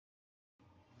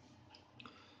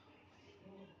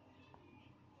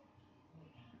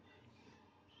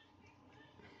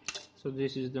So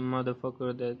this is the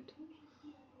motherfucker that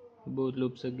boot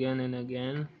loops again and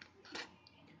again.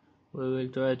 We will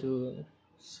try to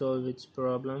solve its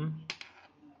problem.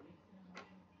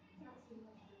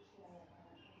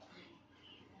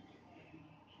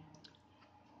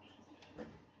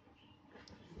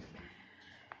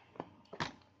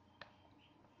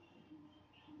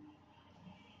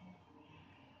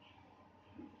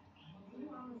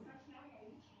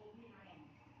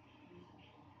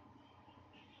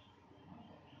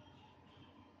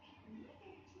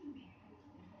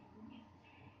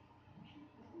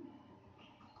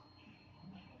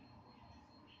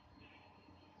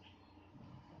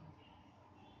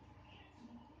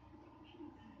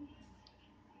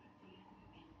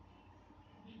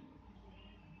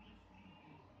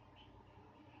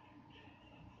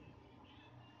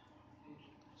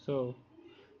 So,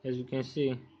 as you can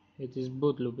see, it is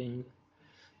boot looping.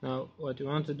 Now, what you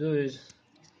want to do is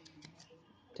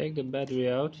take the battery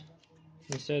out,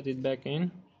 insert it back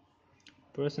in,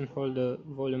 press and hold the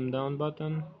volume down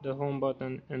button, the home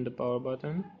button and the power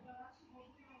button.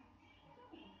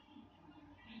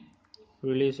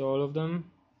 Release all of them,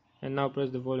 and now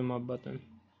press the volume up button.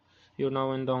 You're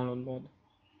now in download mode.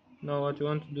 Now what you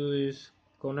want to do is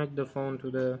connect the phone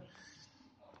to the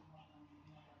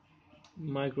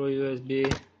micro USB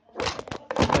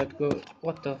that go.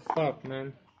 What the fuck,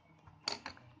 man?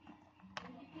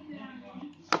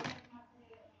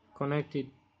 Connect it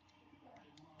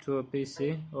to a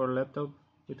PC or laptop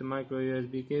with a micro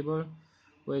USB cable.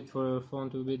 Wait for your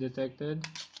phone to be detected.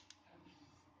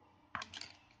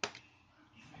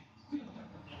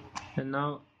 And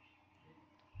now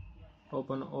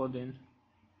open Odin.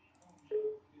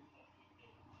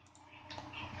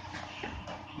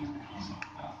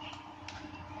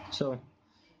 So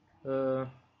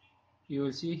you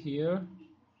will see here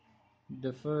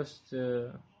the first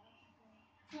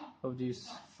of these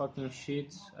fucking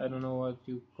sheets. I don't know what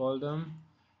you call them.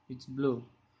 It's blue.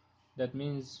 That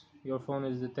means your phone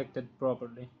is detected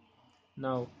properly.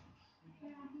 Now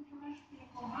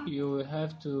you will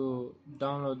have to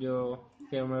download your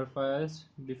firmware files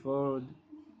before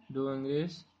doing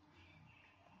this.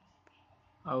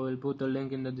 I will put a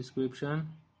link in the description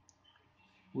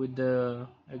with the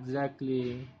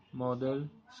exactly model.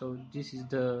 So this is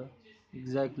the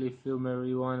exactly firmware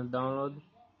you want to download,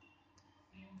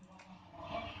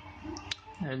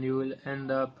 and you will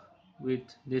end up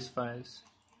with these files.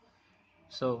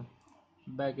 So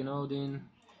back in Odin,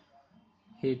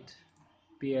 hit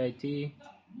PIT,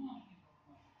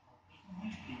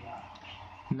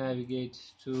 navigate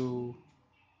to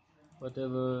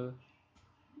whatever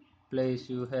place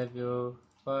you have your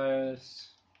files.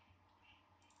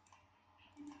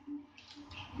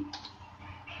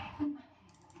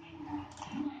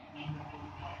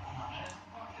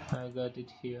 I got it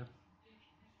here.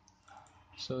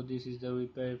 So this is the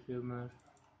repair firmware,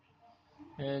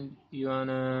 and you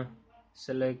wanna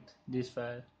select this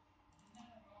file.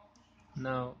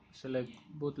 Now select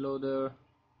bootloader.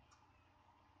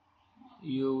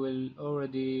 You will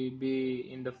already be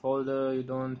in the folder, you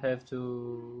don't have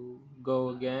to go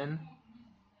again,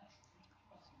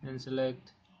 and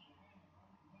select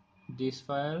this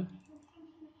file.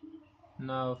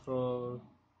 Now for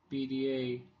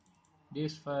PDA,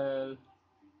 this file,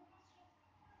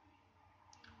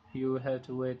 you have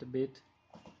to wait a bit.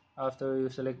 After you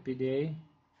select PDA,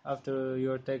 after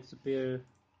your text appear,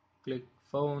 click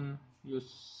phone, you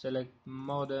select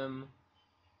modem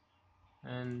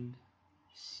and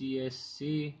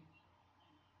CSC.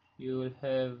 You will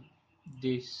have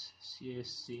this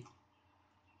CSC.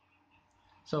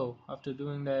 So after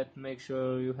doing that, make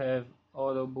sure you have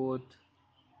auto boot,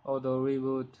 auto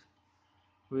reboot,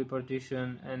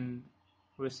 repartition and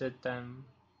reset time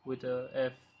with a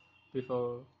F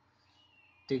before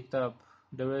ticked up.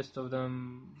 The rest of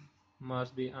them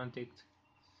must be unticked.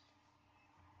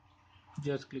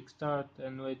 Just click start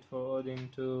and wait for Odin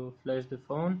to flash the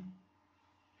phone.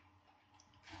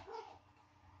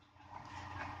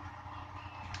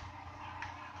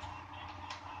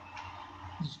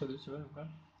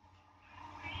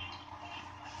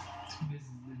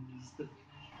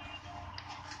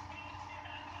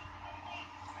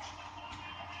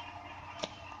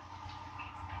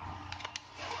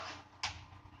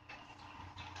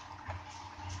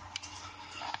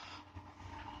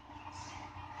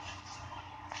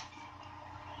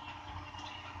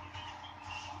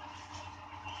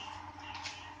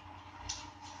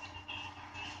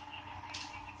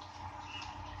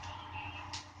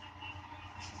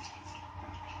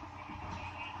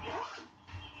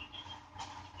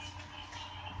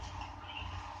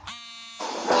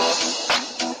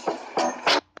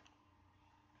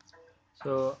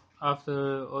 So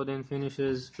after Odin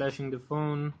finishes flashing the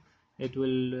phone, it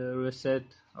will reset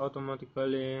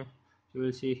automatically. You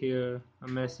will see here a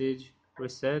message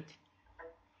reset.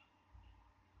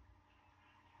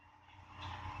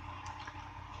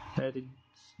 Let it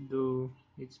do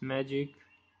its magic.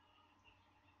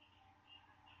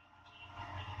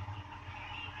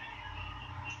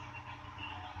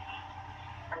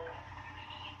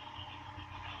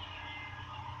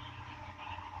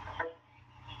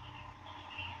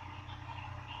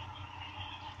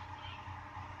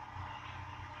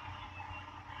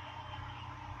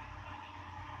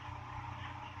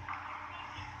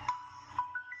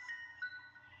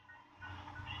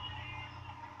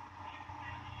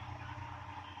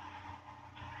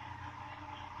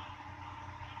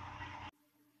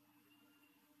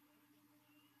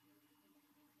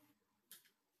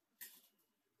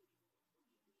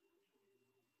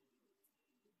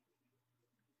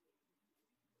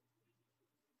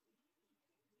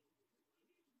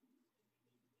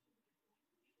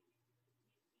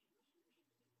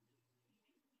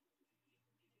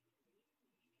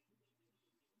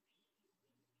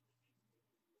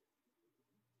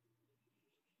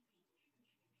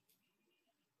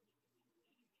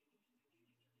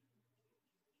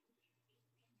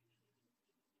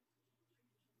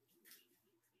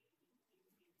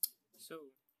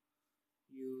 So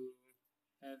you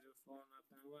have your phone up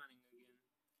and running again.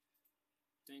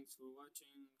 Thanks for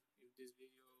watching. If this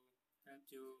video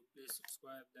helped you, please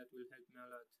subscribe. That will help me a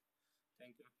lot.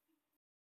 Thank you.